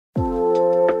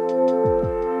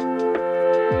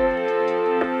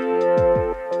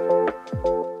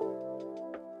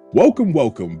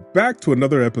Welcome back to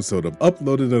another episode of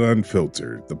Uploaded and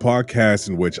Unfiltered, the podcast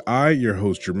in which I, your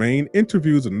host Jermaine,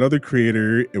 interviews another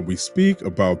creator and we speak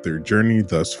about their journey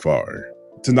thus far.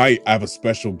 Tonight, I have a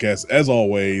special guest, as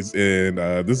always, and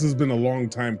this has been a long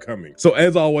time coming. So,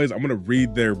 as always, I'm going to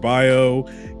read their bio,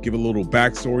 give a little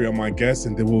backstory on my guest,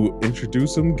 and then we'll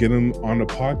introduce them, get them on the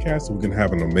podcast, so we can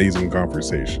have an amazing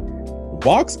conversation.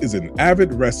 Voxx is an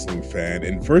avid wrestling fan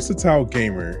and versatile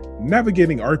gamer,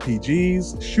 navigating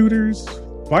RPGs, shooters,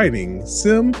 fighting,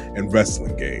 sim, and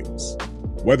wrestling games.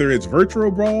 Whether it's virtual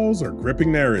brawls or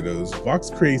gripping narratives,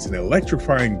 Voxx creates an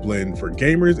electrifying blend for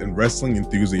gamers and wrestling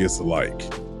enthusiasts alike.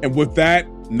 And with that,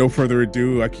 no further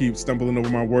ado, I keep stumbling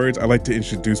over my words. I'd like to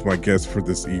introduce my guest for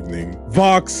this evening.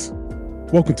 Voxx,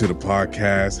 welcome to the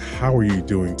podcast. How are you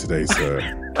doing today,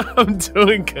 sir? I'm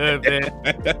doing good, man.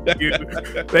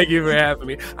 Thank you for having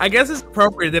me. I guess it's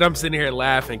appropriate that I'm sitting here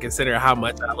laughing, considering how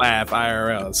much I laugh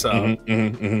IRL. So,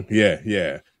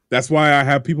 Yeah. That's why I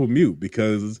have people mute,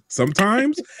 because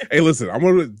sometimes, hey, listen, I'm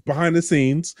gonna behind the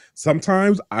scenes.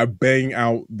 Sometimes I bang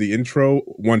out the intro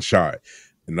one shot,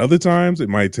 and other times it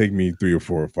might take me 3 or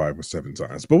 4 or 5 or 7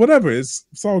 times. But whatever, it's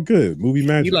all good. Movie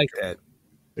magic. You like that?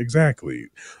 Exactly.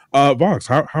 Voxx,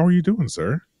 how are you doing,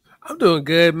 sir? I'm doing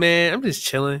good, man. I'm just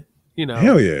chilling. You know.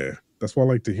 Hell yeah. That's what I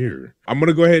like to hear. I'm going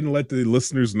to go ahead and let the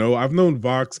listeners know I've known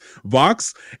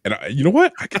Voxx, and you know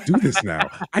what? I can do this now.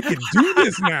 I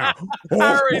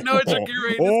already know what you're getting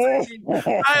ready to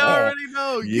say. I already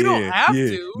know. You don't have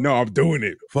to. No, I'm doing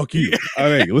it. Fuck you.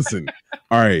 All right, listen.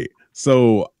 All right.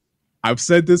 So I've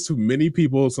said this to many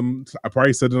people. I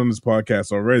probably said it on this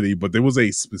podcast already, but there was a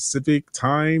specific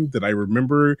time that I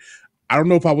remember. I don't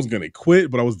know if I was going to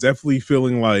quit, but I was definitely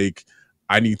feeling like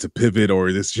I need to pivot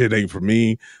or this shit ain't for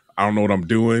me. I don't know what I'm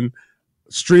doing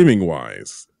streaming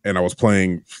wise. And I was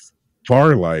playing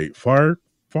what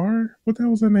the hell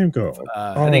was that name called?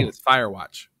 I think it was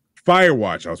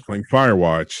Firewatch. I was playing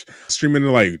Firewatch, streaming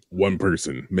to like one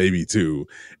person, maybe 2.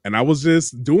 And I was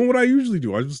just doing what I usually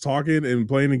do. I was just talking and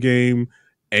playing the game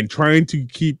and trying to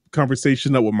keep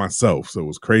conversation up with myself. So it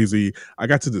was crazy. I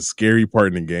got to the scary part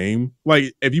in the game.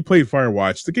 Like, if you played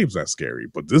Firewatch, the game's not scary,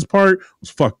 but this part was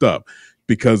fucked up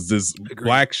because this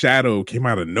black shadow came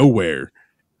out of nowhere,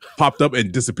 popped up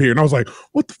and disappeared. And I was like,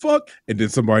 what the fuck? And then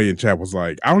somebody in chat was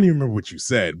like, I don't even remember what you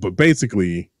said, but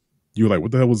basically you were like,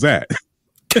 what the hell was that?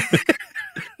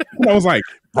 And I was like,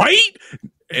 right?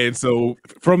 And so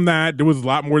from that, there was a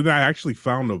lot more than I actually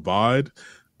found a VOD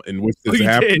in which this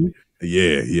happened.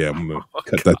 Yeah, I'm gonna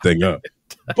cut that thing up.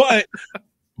 But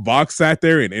Voxx sat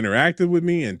there and interacted with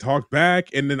me and talked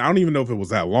back, and then I don't even know if it was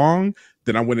that long.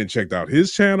 Then I went and checked out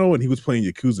his channel, and he was playing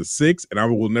Yakuza 6, and I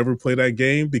will never play that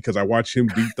game because I watched him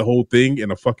beat the whole thing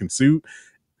in a fucking suit.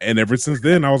 And ever since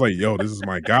then, I was like, yo, this is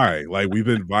my guy. Like, we've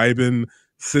been vibing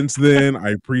since then.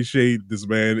 I appreciate this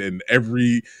man in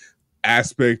every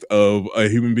aspect of a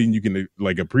human being you can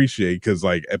like appreciate, because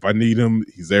like if I need him,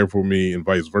 he's there for me and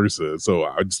vice versa. So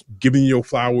I'm just giving you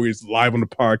flowers live on the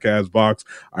podcast, Voxx.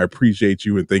 I appreciate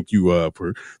you and thank you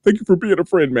for being a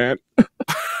friend, man.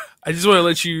 I just want to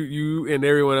let you and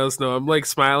everyone else know I'm like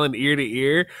smiling ear to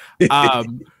ear.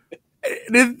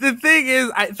 The thing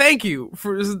is, I thank you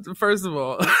for first of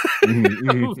all,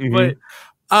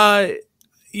 but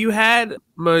you had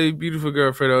my beautiful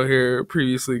girlfriend out here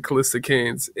previously, Callista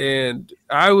Keynes, and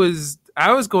I was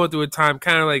going through a time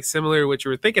kind of like similar to what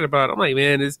you were thinking about. I'm like,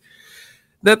 man,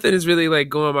 nothing is really like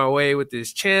going my way with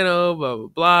this channel, blah blah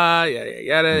blah, yada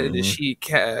yada. And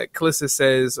then Callista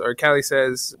says, or Callie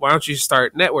says, why don't you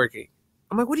start networking?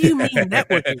 I'm like, what do you mean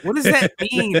networking? What does that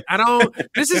mean?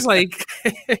 This is like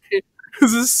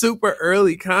this is super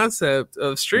early concept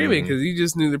of streaming, because you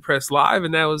just knew to press live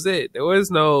and that was it. There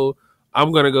was no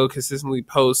I'm going to go consistently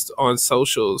post on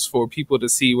socials for people to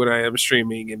see when I am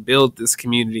streaming and build this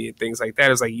community and things like that.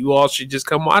 It's like, you all should just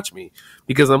come watch me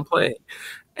because I'm playing.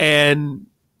 And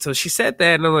so she said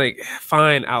that, and I'm like,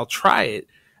 fine, I'll try it.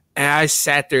 And I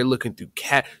sat there looking through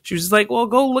She was just like, well,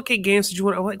 go look at games that you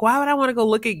want. I'm like, why would I want to go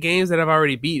look at games that I've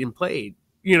already beat and played?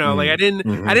 You know, like I didn't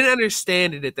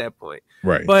understand it at that point.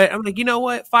 Right. But I'm like, you know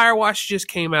what? Firewatch just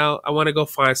came out. I want to go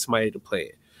find somebody to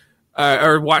play it,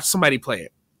 or watch somebody play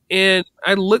it. And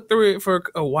I looked through it for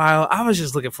a while. I was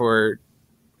just looking for,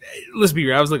 let's be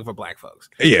real, I was looking for black folks.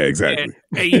 Yeah, exactly.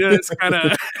 And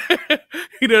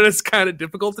that's kind of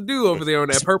difficult to do over there on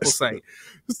that purple site.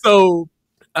 So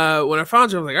when I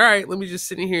found you, I was like, all right, let me just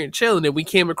sit in here and chill. And then we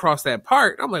came across that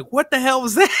part. I'm like, what the hell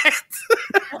was that?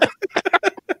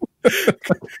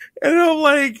 And I'm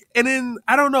like, and then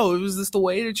I don't know, it was just the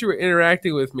way that you were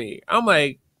interacting with me. I'm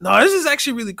like, no, this is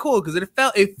actually really cool, because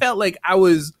it felt like I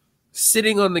was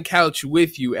sitting on the couch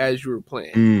with you as you were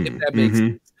playing, if that makes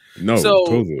sense. No, So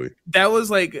totally. that was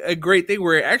like a great thing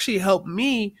where it actually helped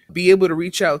me be able to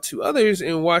reach out to others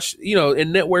and watch,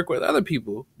 and network with other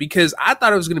people, because I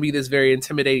thought it was going to be this very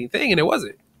intimidating thing, and it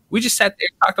wasn't. We just sat there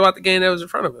and talked about the game that was in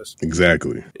front of us.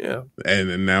 Exactly. Yeah.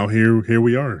 And now here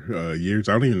we are. Years,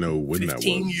 I don't even know when that was.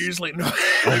 15 years later. No.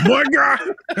 Oh my God.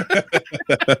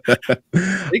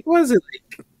 Like, was it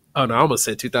like, oh no, I almost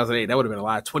said 2008. That would have been a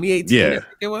lot. 2018, Yeah. I think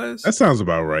it was. That sounds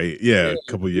about right. Yeah, a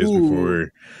couple of years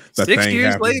before that 6 thing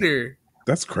years happened. later.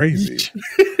 That's crazy.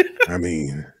 I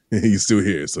mean, he's still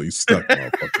here, so he's stuck,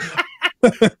 motherfucker.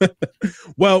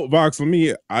 Well,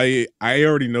 Voxx, I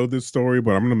already know this story,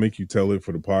 but I'm gonna make you tell it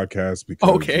for the podcast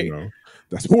because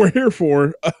that's what we're here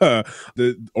for.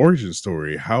 The origin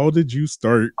story. How did you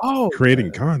start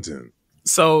creating content?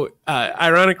 So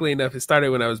ironically enough, it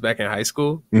started when I was back in high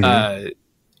school.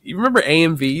 You remember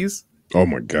AMVs? Oh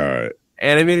my God.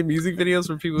 Animated music videos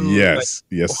for people who yes.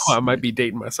 I might be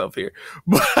dating myself here,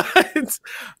 but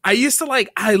I used to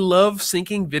I love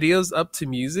syncing videos up to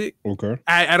music. Okay.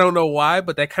 I don't know why,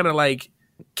 but that kind of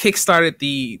kickstarted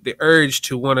the urge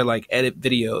to want to edit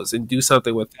videos and do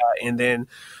something with that. And then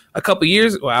I don't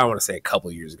want to say a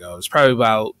couple years ago, it was probably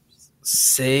about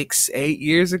 6-8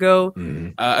 years ago,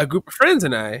 a group of friends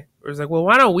and I was like, well,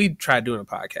 why don't we try doing a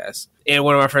podcast? And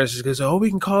one of my friends just goes, oh,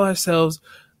 we can call ourselves,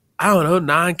 I don't know,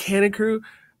 Non-Canon Crew.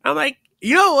 I'm like,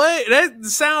 you know what? That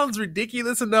sounds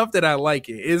ridiculous enough that I like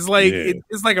it. It's like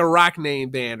it's like a rock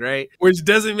name band, right? Which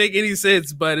doesn't make any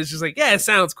sense, but it's just it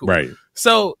sounds cool. Right.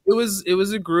 So it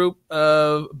was a group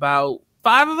of about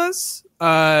 5 of us.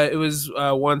 It was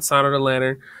one Son of the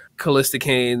Lantern, Callista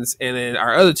Canes, and then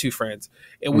our other 2 friends.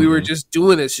 And we were just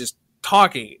doing this, just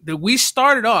talking. We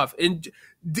started off, and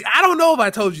I don't know if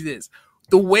I told you this.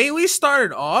 The way we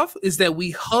started off is that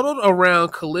we huddled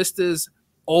around Callista's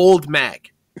old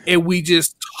Mac and we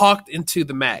just talked into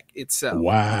the Mac itself.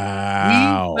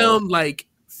 Wow. We filmed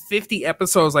 50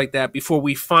 episodes like that before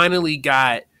we finally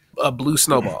got a blue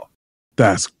snowball.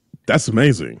 That's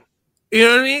amazing. You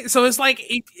know what I mean? So it's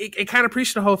it kind of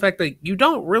preached the whole fact that you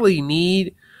don't really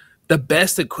need the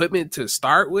best equipment to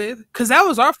start with, because that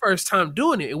was our first time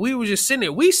doing it, and we were just sitting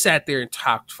there. We sat there and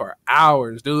talked for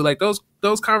hours, dude.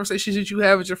 Those conversations that you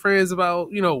have with your friends about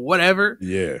whatever,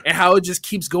 and how it just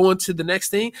keeps going to the next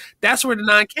thing. That's where the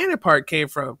non-canon part came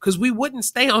from, because we wouldn't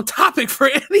stay on topic for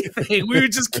anything. We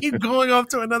would just keep going off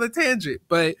to another tangent.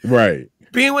 But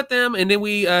being with them, and then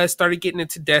we started getting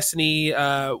into Destiny.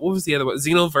 What was the other one?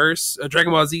 Xenoverse,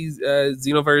 Dragon Ball Z,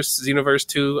 Xenoverse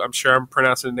 2. I'm sure I'm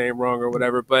pronouncing the name wrong or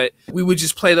whatever, but we would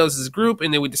just play those as a group,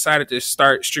 and then we decided to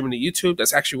start streaming to YouTube.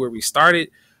 That's actually where we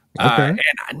started. And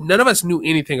none of us knew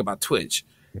anything about Twitch.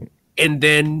 And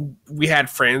then we had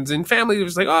friends and family who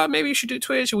was like, oh, maybe you should do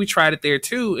Twitch. And we tried it there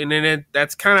too. And then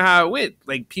that's kind of how it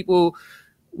went. People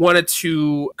wanted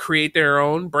to create their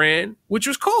own brand, which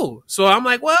was cool. So I'm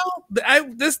like, well,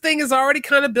 this thing is already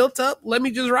kind of built up. Let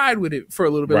me just ride with it for a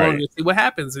little bit longer and see what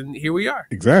happens. And here we are.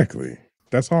 Exactly.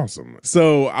 That's awesome.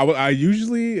 So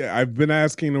I've been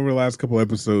asking over the last couple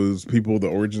episodes people the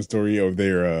origin story of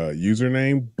their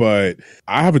username, but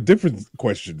I have a different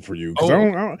question for you, because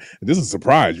I don't. This is a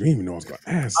surprise. You didn't even know I was going to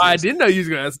ask. I didn't know you was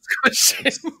going to ask this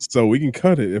question. So we can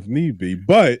cut it if need be.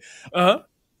 But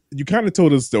you kind of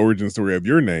told us the origin story of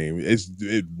your name. Is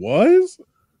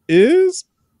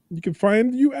you can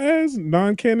find you as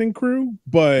Non-Canon Crew,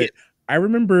 but I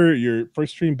remember your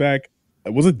first stream back.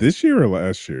 Was it this year or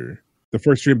last year? The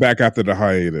first stream back after the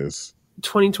hiatus.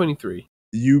 2023.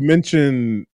 You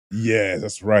mentioned,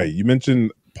 that's right. You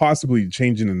mentioned possibly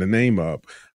changing the name up.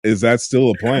 Is that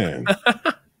still a plan?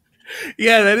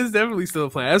 Yeah, that is definitely still a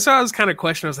plan. That's why I was kind of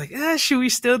questioning. I was like, should we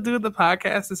still do the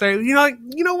podcast? And say, you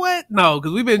know what? No,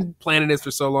 because we've been planning this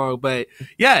for so long. But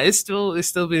yeah, it's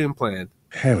still being planned.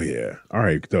 Hell yeah. All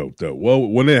right, dope. Well,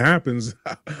 when it happens,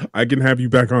 I can have you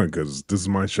back on, because this is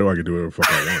my show. I can do whatever the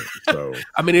fuck I want. So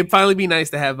I mean, it'd finally be nice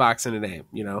to have Voxx in the name,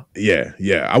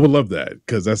 Yeah. I would love that,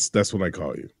 because that's what I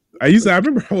call you. I used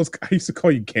to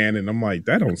call you Canon. I'm like,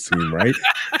 that don't seem right.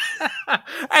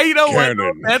 Hey, you know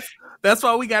Canon. what? That's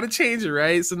why we got to change it,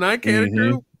 right? So Non-Canon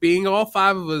Crew being all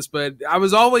 5 of us, but I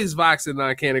was always Voxx and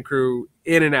Non-Canon Crew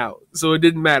in and out, so it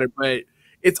didn't matter. But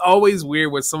it's always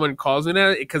weird when someone calls me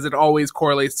that, because it always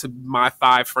correlates to my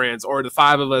 5 friends or the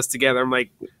 5 of us together. I'm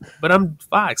like, but I'm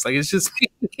Voxx. It's just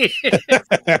me.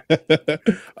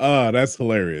 That's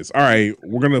hilarious. All right,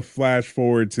 we're going to flash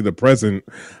forward to the present.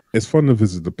 It's fun to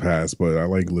visit the past, but I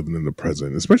like living in the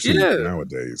present, especially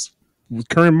nowadays. With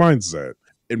current mindset.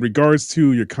 In regards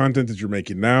to your content that you're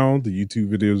making now, the YouTube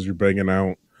videos you're banging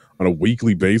out on a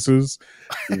weekly basis,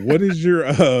 what is your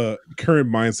current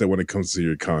mindset when it comes to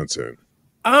your content?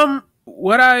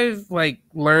 what I've like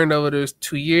learned over those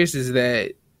 2 years is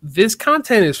that this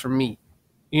content is for me.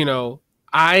 You know,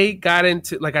 I got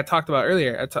into, like I talked about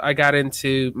earlier, I got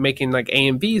into making like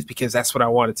AMVs because that's what I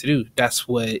wanted to do. That's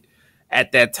what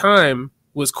at that time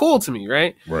was cool to me,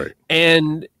 right? Right.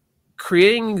 And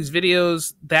creating these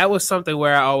videos, that was something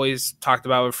where I always talked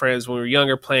about with friends when we were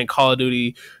younger, playing Call of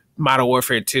Duty Modern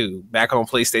Warfare 2 back on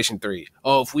PlayStation 3.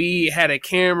 Oh, if we had a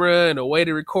camera and a way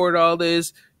to record all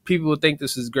this, people would think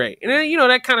this is great. And then, you know,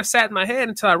 that kind of sat in my head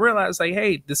until I realized, like,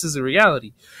 hey, this is a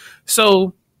reality.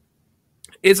 So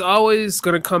it's always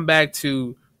going to come back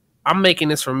to, I'm making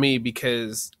this for me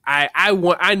because I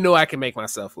know I can make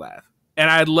myself laugh. And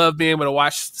I love being able to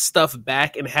watch stuff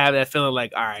back and have that feeling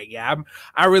like, all right, yeah,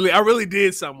 I really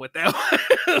did something with that.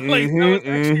 Like, that was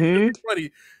actually really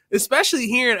funny. Especially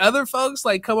hearing other folks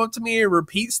like come up to me and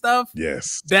repeat stuff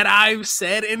that I've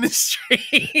said in the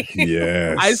stream.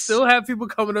 Yes. I still have people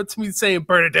coming up to me saying,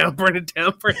 burn it down, burn it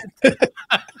down, burn it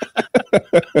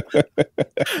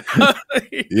down.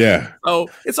 Yeah. So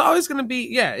it's always going to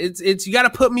be, it's you got to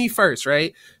put me first,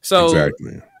 right? So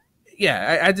exactly.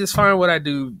 Yeah, I just find what I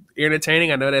do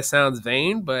entertaining. I know that sounds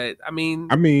vain, but I mean,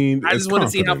 I just want to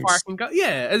see how far I can go.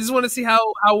 Yeah, I just want to see how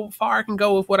far I can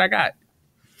go with what I got.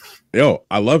 Yo,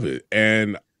 I love it.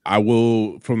 And I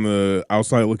will, from the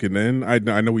outside looking in,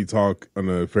 I know we talk on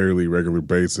a fairly regular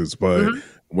basis, but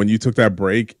when you took that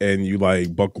break and you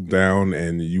like buckled down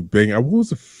and you what was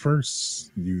the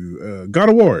first God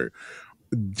of War?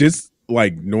 Just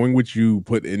like knowing what you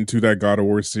put into that God of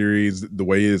War series, the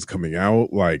way it is coming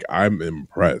out, like I'm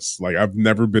impressed. Like I don't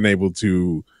want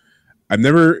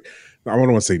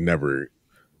to say never.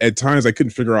 At times I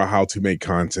couldn't figure out how to make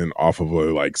content off of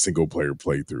a like single player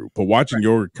playthrough. But watching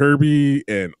your Kirby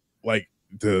and like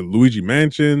the Luigi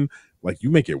Mansion, like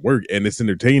you make it work and it's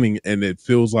entertaining and it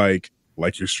feels like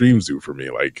your streams do for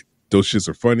me. Like those shits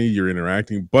are funny, you're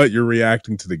interacting, but you're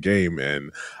reacting to the game.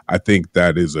 And I think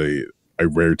that is a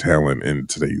rare talent in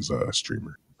today's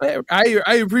streamer. I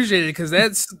appreciate it because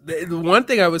that's the one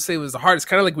thing I would say was the hardest.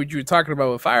 Kind of like what you were talking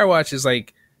about with Firewatch is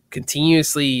like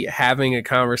continuously having a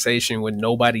conversation when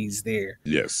nobody's there.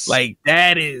 Yes. Like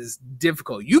that is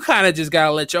difficult. You kind of just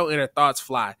gotta let your inner thoughts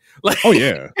fly. Like, oh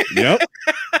yeah. Yep.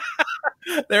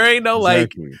 There ain't no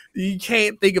like you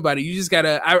can't think about it. You just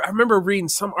gotta I remember reading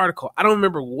some article. I don't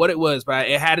remember what it was, but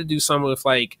it had to do something with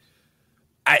like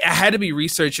I had to be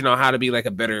researching on how to be like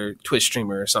a better Twitch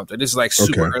streamer or something. This is like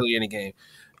super early in the game.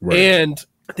 Right. And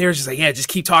they're just like, yeah, just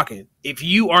keep talking. If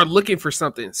you are looking for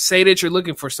something, say that you're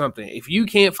looking for something. If you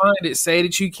can't find it, say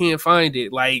that you can't find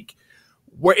it. Like,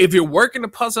 if you're working the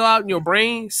puzzle out in your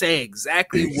brain, say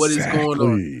exactly what is going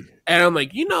on. And I'm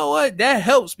like, you know what? That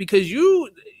helps because you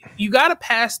got to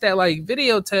pass that like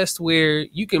video test where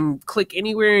you can click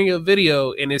anywhere in your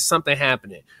video and it's something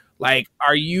happening. Like,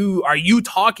 are you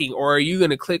talking or are you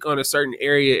going to click on a certain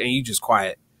area and you just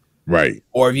quiet? Right.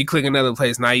 Or if you click another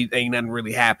place, now ain't nothing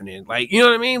really happening. Like, you know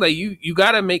what I mean? Like you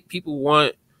got to make people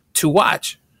want to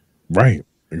watch. Right.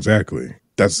 Exactly.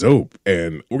 That's dope.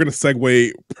 And we're going to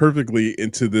segue perfectly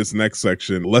into this next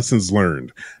section, lessons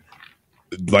learned.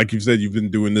 Like you said, you've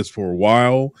been doing this for a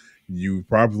while. You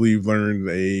probably learned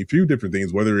a few different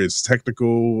things, whether it's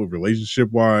technical,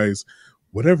 relationship wise,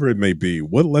 whatever it may be.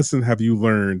 What lesson have you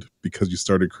learned because you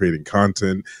started creating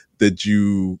content that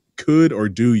you could or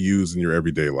do use in your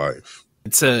everyday life?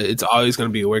 It's always going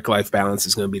to be a work-life balance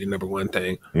is going to be the number one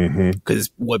thing. Because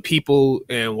what people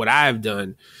and what I've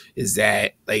done is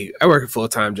that like I work a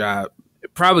full-time job.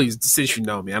 Probably since you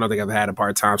know me, I don't think I've had a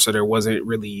part-time, so there wasn't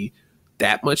really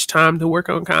that much time to work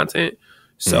on content.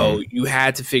 So you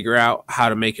had to figure out how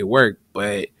to make it work.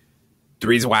 But the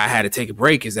reason why I had to take a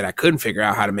break is that I couldn't figure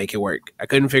out how to make it work. I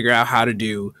couldn't figure out how to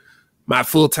do my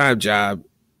full-time job,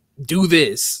 do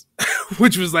this,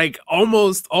 which was like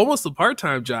almost a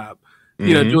part-time job,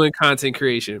 you know, doing content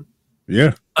creation.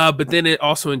 Yeah. But then it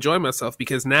also enjoy myself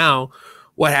because now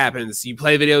what happens? You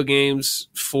play video games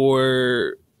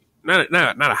for not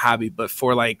a hobby, but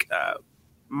for like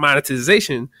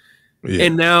monetization. Yeah.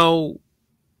 And now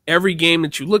every game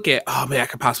that you look at, oh man, I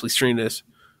could possibly stream this.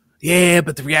 Yeah,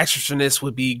 but the reactions from this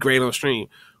would be great on stream.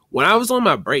 When I was on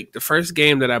my break, the first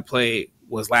game that I played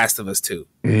was Last of Us 2.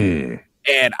 And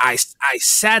I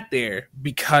sat there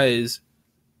because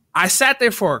I sat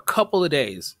there for a couple of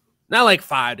days, not like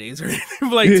 5 days or anything,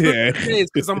 but like 2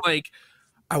 days, because I'm like,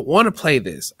 I want to play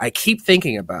this. I keep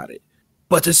thinking about it,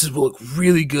 but this is look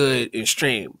really good in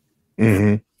stream.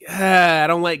 Yeah, I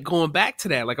don't like going back to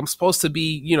that. Like I'm supposed to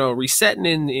be, you know, resetting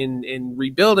and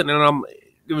rebuilding, and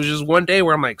it was just one day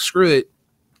where I'm like, screw it,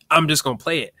 I'm just gonna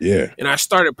play it. Yeah, and I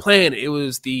started playing. It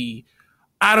was I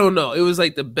don't know, it was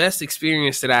like the best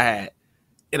experience that I had.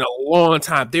 in a long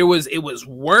time. It was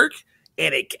work,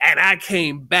 and I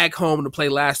came back home to play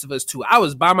Last of Us 2. I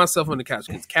was by myself on the couch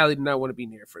because Callie did not want to be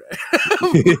near for that.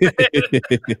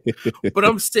 But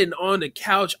I'm sitting on the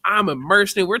couch. I'm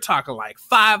immersed in. We're talking like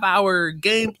 5-hour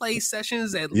gameplay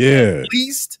sessions at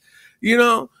least, you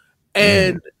know.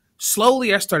 And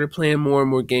slowly, I started playing more and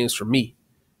more games for me.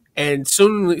 And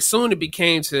soon it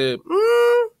became to,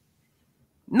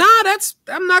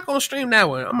 I'm not going to stream that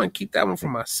one. I'm going to keep that one for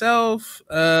myself.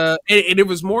 And it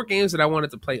was more games that I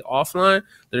wanted to play offline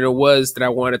than it was that I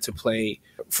wanted to play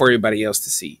for everybody else to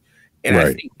see. And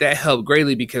I think that helped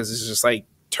greatly because it's just like,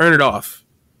 turn it off.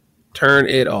 Turn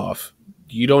it off.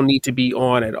 You don't need to be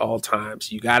on at all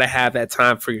times. You got to have that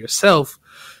time for yourself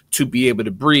to be able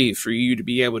to breathe, for you to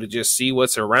be able to just see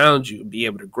what's around you, be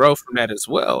able to grow from that as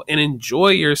well, and enjoy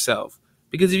yourself.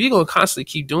 Because if you're going to constantly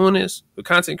keep doing this with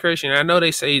content creation, I know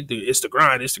they say it's the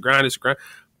grind,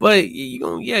 but you're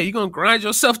going to grind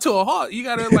yourself to a halt. You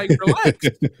got to like relax.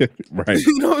 Right.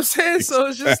 You know what I'm saying? So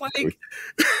it's just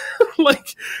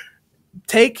like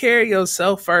take care of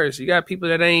yourself first. You got people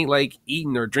that ain't like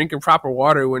eating or drinking proper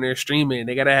water when they're streaming.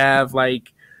 They got to have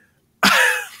like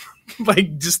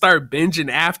just start binging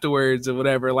afterwards or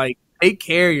whatever. Like, take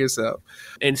care of yourself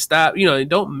and stop, and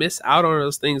don't miss out on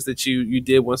those things that you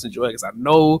did once enjoy. Because I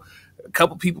know a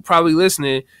couple people probably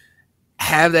listening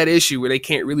have that issue where they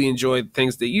can't really enjoy the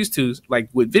things they used to, like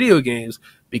with video games,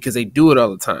 because they do it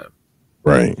all the time.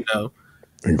 Right.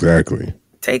 Exactly.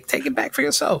 Take it back for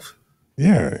yourself.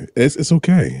 Yeah, it's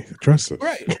okay. Trust us.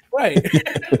 Right.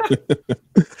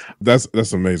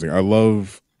 That's amazing. I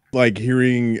love like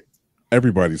hearing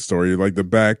everybody's story, like the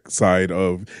backside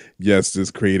of, yes,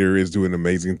 this creator is doing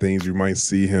amazing things. You might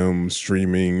see him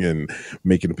streaming and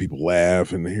making people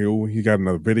laugh, and he got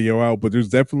another video out, but there's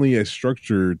definitely a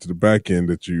structure to the back end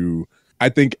that I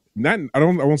think I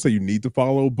won't say you need to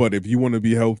follow, but if you want to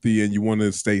be healthy and you want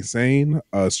to stay sane,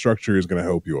 structure is going to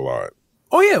help you a lot.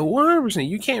 Oh yeah, 100%.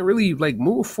 You can't really like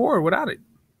move forward without it.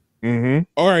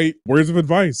 All right, words of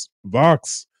advice,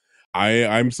 Voxx.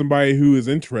 I'm somebody who is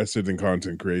interested in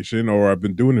content creation, or I've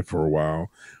been doing it for a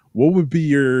while. What would be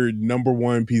your number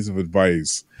one piece of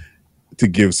advice to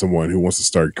give someone who wants to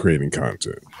start creating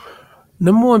content?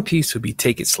 Number one piece would be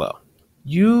take it slow.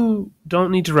 You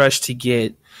don't need to rush to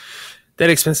get that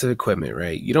expensive equipment,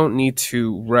 right? You don't need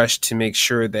to rush to make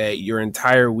sure that your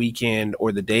entire weekend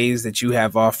or the days that you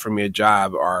have off from your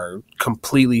job are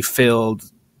completely filled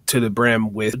to the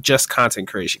brim with just content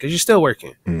creation, because you're still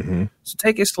working. So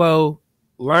take it slow,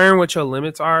 learn what your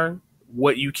limits are,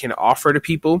 what you can offer to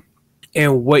people,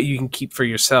 and what you can keep for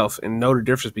yourself, and know the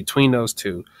difference between those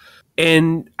two.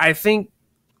 And I think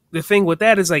the thing with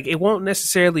that is like, it won't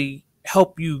necessarily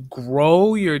help you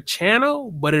grow your channel,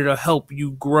 but it'll help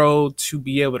you grow to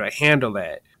be able to handle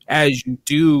that as you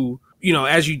do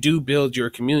build your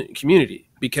community,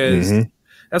 because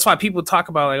that's why people talk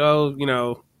about like,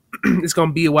 oh, it's going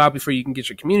to be a while before you can get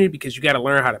your community, because you got to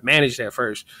learn how to manage that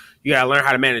first. You got to learn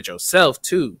how to manage yourself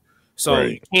too. So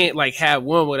you can't like have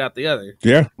one without the other.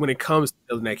 Yeah. When it comes to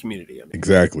building that community.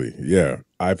 Exactly. Yeah.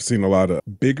 I've seen a lot of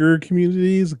bigger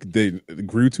communities. They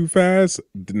grew too fast,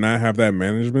 did not have that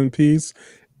management piece.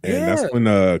 And that's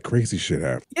when crazy shit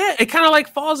happens. Yeah, it kind of like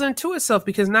falls into itself,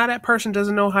 because now that person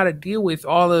doesn't know how to deal with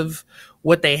all of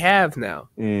what they have now.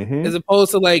 As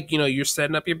opposed to like, you're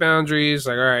setting up your boundaries,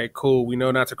 like, all right, cool, we know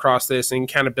not to cross this, and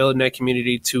kind of building that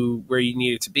community to where you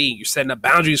need it to be. You're setting up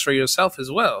boundaries for yourself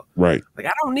as well. Right. Like,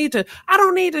 I don't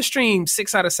need to stream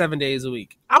 6 out of 7 days a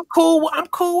week. I'm cool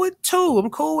with 2.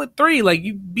 I'm cool with 3. Like,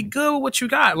 you be good with what you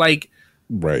got. Like,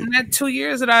 in that 2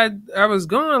 years that I was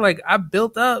gone, like, I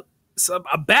built up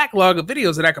a backlog of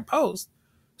videos that I could post.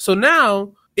 So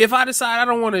now, if I decide I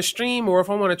don't want to stream, or if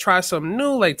I want to try something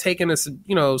new, like taking a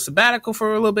sabbatical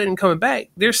for a little bit and coming back,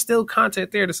 there's still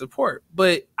content there to support.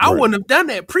 But I wouldn't have done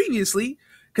that previously,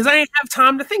 because I didn't have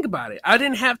time to think about it. I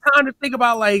didn't have time to think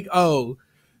about like, oh,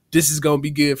 this is gonna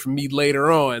be good for me later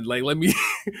on. Like, let me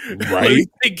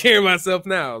take care of myself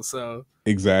now. So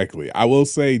exactly. I will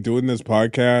say, doing this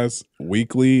podcast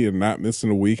weekly and not missing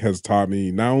a week has taught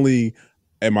me not only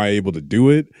am I able to do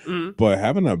it, but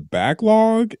having a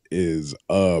backlog is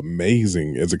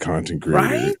amazing as a content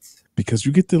creator. Right? Because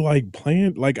you get to like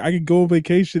plan, like I could go on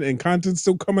vacation and content's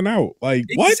still coming out. Like,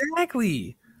 what?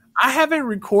 Exactly. I haven't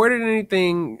recorded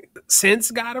anything since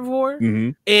God of War,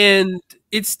 and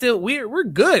it's still we're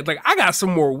good. Like, I got some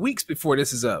more weeks before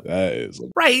this is up. That is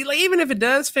right. Like, even if it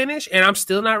does finish and I'm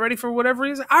still not ready for whatever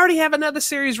reason, I already have another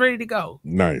series ready to go.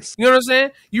 Nice. You know what I'm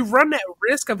saying? You run that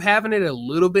risk of having it a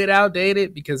little bit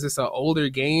outdated because it's an older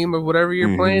game or whatever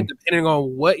you're playing, depending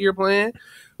on what you're playing.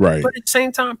 Right. But at the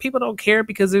same time, people don't care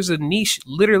because there's a niche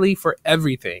literally for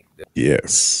everything.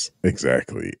 Yes,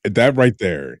 exactly. That right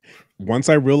there. Once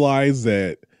I realized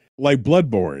that, like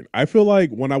Bloodborne, I feel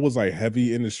like when I was like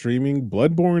heavy into streaming,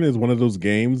 Bloodborne is one of those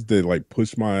games that like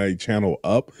pushed my channel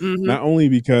up. Not only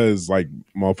because like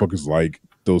motherfuckers like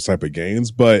those type of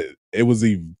games, but it was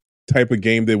the type of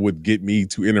game that would get me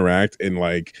to interact and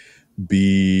like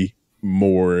be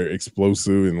more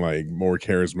explosive and like more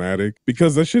charismatic,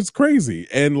 because that shit's crazy.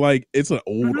 And like it's an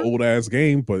old ass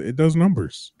game, but it does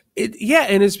numbers. And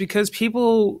it's because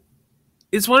people,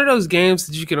 it's one of those games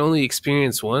that you can only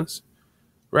experience once,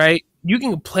 right? You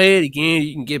can play it again,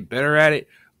 you can get better at it,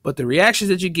 but the reactions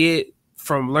that you get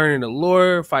from learning the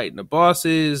lore, fighting the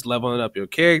bosses, leveling up your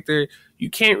character,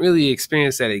 you can't really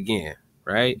experience that again,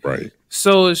 right? Right.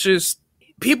 So it's just,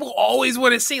 people always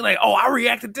want to see like, oh, I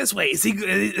reacted this way. Is he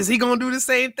gonna do the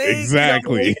same thing?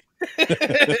 Exactly.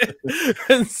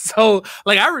 And so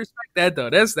like I respect that though.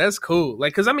 That's cool.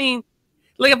 Like, cause I mean,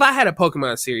 like if I had a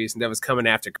Pokemon series and that was coming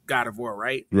after God of War,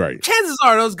 right? Right. Chances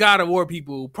are those God of War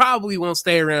people probably won't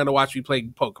stay around to watch me play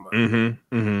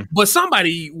Pokemon. But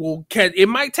somebody will catch. It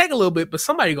might take a little bit, but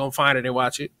somebody gonna find it and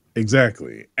watch it.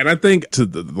 Exactly. And I think to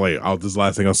the this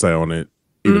last thing I'll say on it,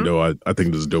 even though I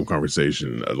think this is a dope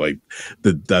conversation, like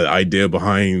the idea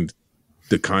behind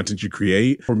the content you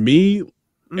create for me,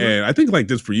 and I think like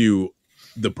this for you,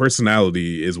 the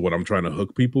personality is what I'm trying to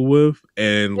hook people with.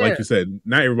 And like you said,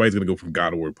 not everybody's gonna go from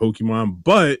God of War Pokemon,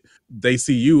 but they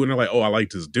see you and they're like, oh, I like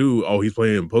this dude. Oh, he's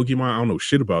playing Pokemon. I don't know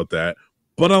shit about that,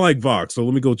 but I like Voxx, so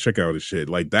let me go check out his shit.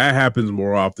 Like that happens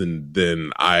more often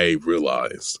than I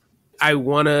realized. I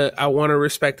wanna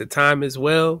respect the time as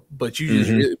well, but you just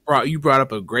really brought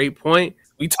up a great point.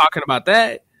 We talking about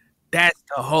that. That's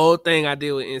the whole thing I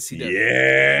did with NCW.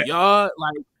 Yeah, y'all,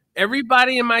 like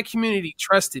everybody in my community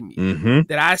trusted me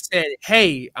that I said,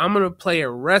 "Hey, I'm gonna play a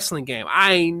wrestling game."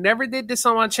 I ain't never did this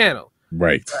on my channel.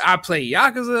 Right. I played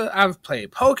Yakuza. I've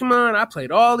played Pokemon. I played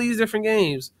all these different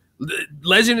games.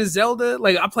 Legend of Zelda.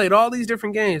 Like I played all these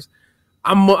different games.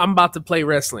 I'm about to play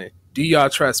wrestling. Do y'all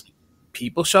trust me?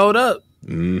 People showed up.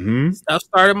 Stuff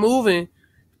started moving.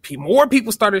 More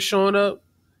people started showing up.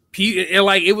 And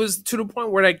like it was to the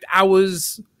point where like I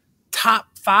was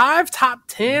top 5, top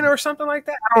 10 or something like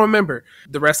that. I don't remember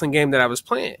the wrestling game that I was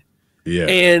playing. Yeah.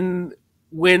 And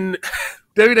when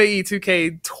WWE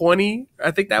 2K20,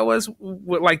 I think that was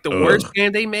like the worst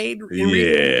game they made.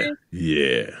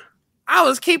 Yeah. I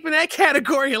was keeping that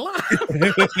category alive.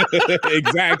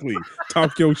 Exactly.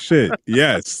 Talk your shit.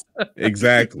 Yes,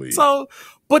 exactly. So,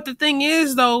 but the thing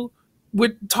is, though,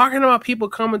 with talking about people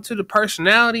coming to the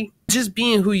personality, just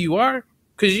being who you are,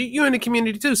 because you're in the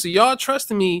community too. So y'all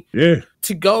trusted me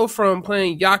to go from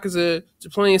playing Yakuza to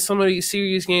playing some of these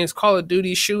serious games, Call of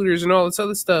Duty shooters and all this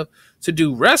other stuff, to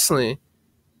do wrestling.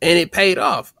 And it paid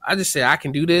off. I just said, I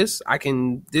can do this.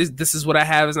 This is what I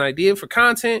have as an idea for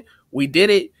content. We did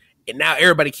it. And now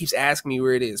everybody keeps asking me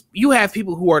where it is. You have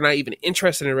people who are not even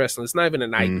interested in wrestling. It's not even a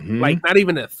night, like not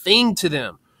even a thing to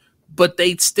them, but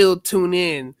they still tune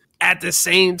in at the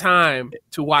same time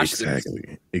to watch this.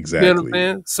 Exactly. You know what I'm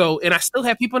saying? So, and I still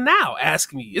have people now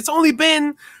asking me. It's only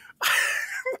been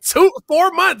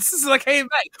 4 months since I came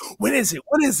back. When is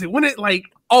it? Like,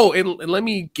 oh, and let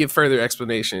me give further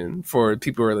explanation for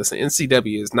people who are listening.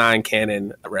 NCW is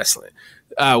non-canon wrestling,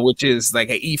 which is like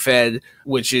an E-Fed,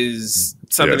 which is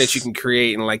something that you can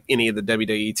create in like any of the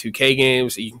WWE 2K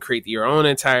games. You can create your own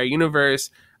entire universe.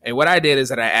 And what I did is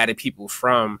that I added people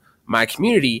from my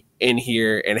community in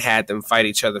here and had them fight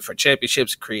each other for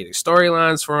championships, creating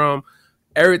storylines for them.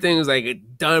 Everything was like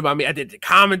done by me. I did the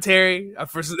commentary.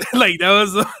 Like that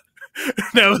was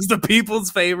the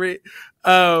people's favorite.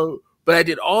 But I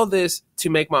did all this to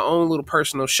make my own little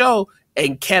personal show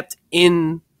and kept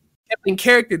in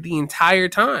character the entire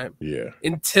time. Yeah.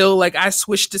 Until like I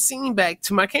switched the scene back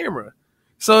to my camera.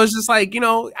 So it's just like,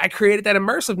 I created that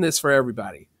immersiveness for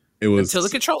everybody. It was until the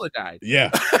controller died.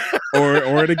 Yeah.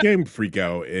 or the game freak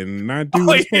out and not do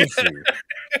what it's supposed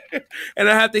to. And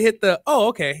I have to hit the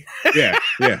okay. Yeah.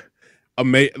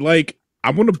 Like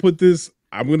I'm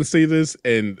gonna say this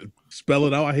and spell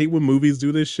it out. I hate when movies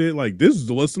do this shit. Like, this is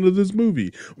the lesson of this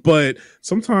movie. But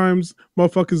sometimes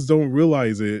motherfuckers don't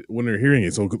realize it when they're hearing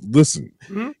it. So listen,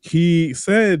 he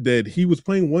said that he was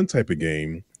playing one type of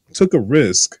game, took a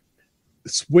risk,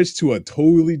 switched to a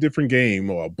totally different game,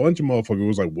 or a bunch of motherfuckers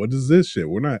was like, what is this shit?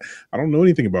 I don't know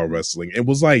anything about wrestling. It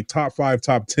was like top 5,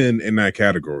 top 10 in that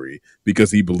category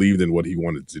because he believed in what he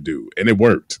wanted to do. And it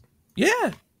worked.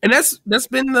 Yeah. And that's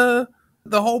been the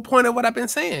whole point of what I've been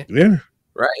saying. Yeah.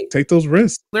 Right. Take those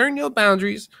risks. Learn your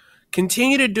boundaries.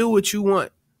 Continue to do what you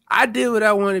want. I did what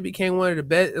I wanted, became one of the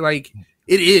best. Like,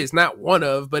 It is not one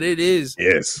of, but it is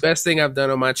Yes. the best thing I've done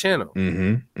on my channel.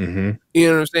 Mm-hmm. Mm-hmm. You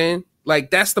know what I'm saying?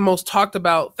 Like, that's the most talked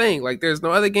about thing. Like, there's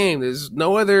no other game. There's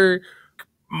no other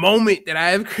moment that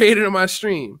I have created on my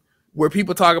stream where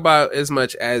people talk about as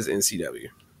much as NCW.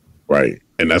 Right.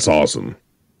 And that's awesome.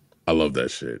 I love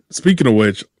that shit. Speaking of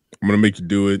which, I'm going to make you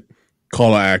do it.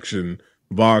 Call to action.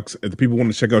 Voxx, if the people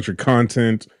want to check out your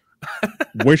content,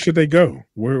 where should they go?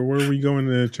 Where are we going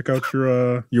to check out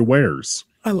your wares?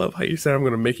 I love how you said I'm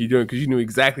going to make you do it, because you knew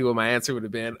exactly what my answer would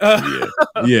have been.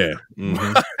 Yeah.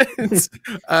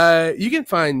 Mm-hmm. You can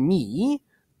find me.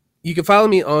 You can follow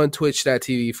me on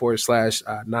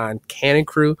twitch.tv/non-canon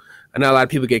crew. I know a lot of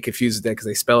people get confused with that because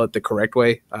they spell it the correct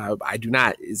way. I do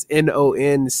not. It's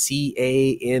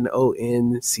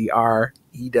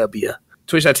NONCANONCREW.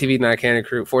 Twitch.tv non-canon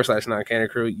crew /non-canon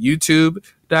crew.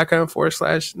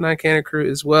 YouTube.com/non-canon crew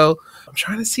as well. I'm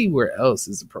trying to see where else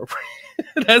is appropriate.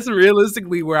 That's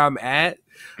realistically where I'm at.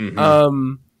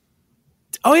 Mm-hmm.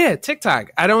 Oh yeah, TikTok.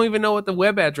 I don't even know what the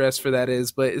web address for that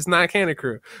is, but it's not Canon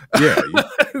Crew. Yeah,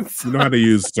 you know how to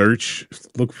use search.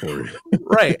 Look for it.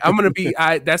 Right.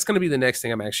 That's gonna be the next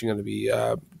thing I'm actually gonna be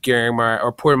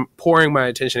pouring my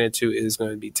attention into is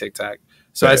going to be TikTok.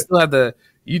 So I still have the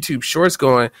YouTube Shorts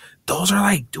going. Those are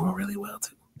like doing really well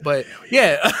too. But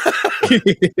yeah,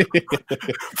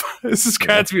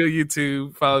 subscribe to me on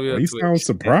YouTube. Follow me on Twitch. You sound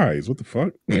surprised. What the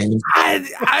fuck?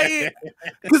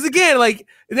 Because again, like,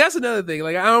 that's another thing.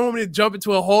 Like, I don't want me to jump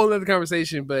into a whole other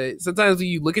conversation, but sometimes when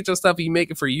you look at your stuff and you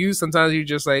make it for you, sometimes you're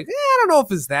just like, I don't know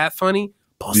if it's that funny.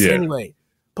 Post it anyway.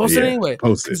 Post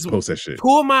that shit.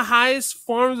 Two of my highest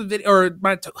forms of video, or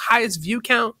my highest view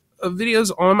count of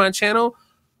videos on my channel,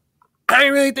 I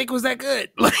didn't really think it was that good.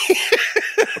 Like,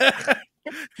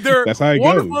 that's how it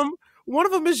goes. One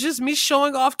of them is just me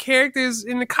showing off characters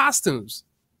in the costumes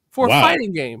for a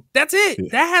fighting game. That's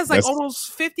it. That has like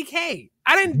almost 50K.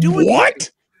 I didn't do it.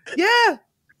 What? Yeah.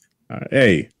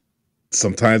 Hey,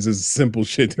 sometimes it's simple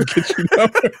shit to get you know.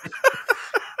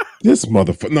 This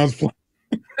motherfucker. No,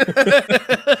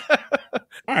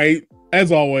 all right.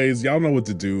 As always, y'all know what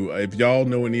to do. If y'all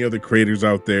know any other creators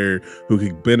out there who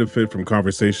could benefit from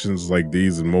conversations like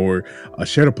these and more,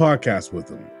 share the podcast with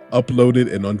them. Upload it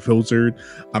and unfiltered.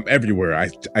 I'm everywhere. I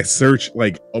search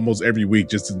like almost every week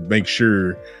just to make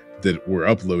sure that we're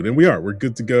uploading. We're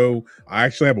good to go. I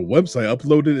actually have a website,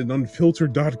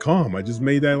 uploadedandunfiltered.com. I just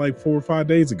made that like 4 or 5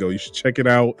 days ago. You should check it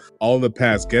out. All the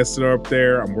past guests that are up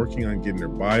there. I'm working on getting their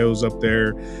bios up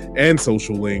there and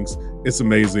social links. It's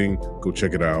amazing. Go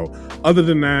check it out. Other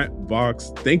than that,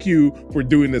 Voxx, thank you for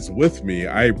doing this with me.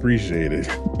 I appreciate it.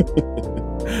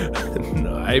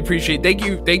 No, I appreciate. Thank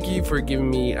you for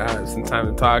giving me some time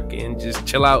to talk and just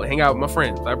chill out, hang out with my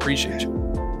friends. I appreciate you.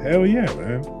 Hell yeah,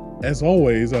 man. As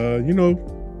always,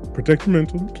 protect your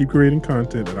mental, keep creating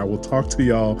content, and I will talk to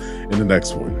y'all in the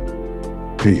next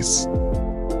one. Peace.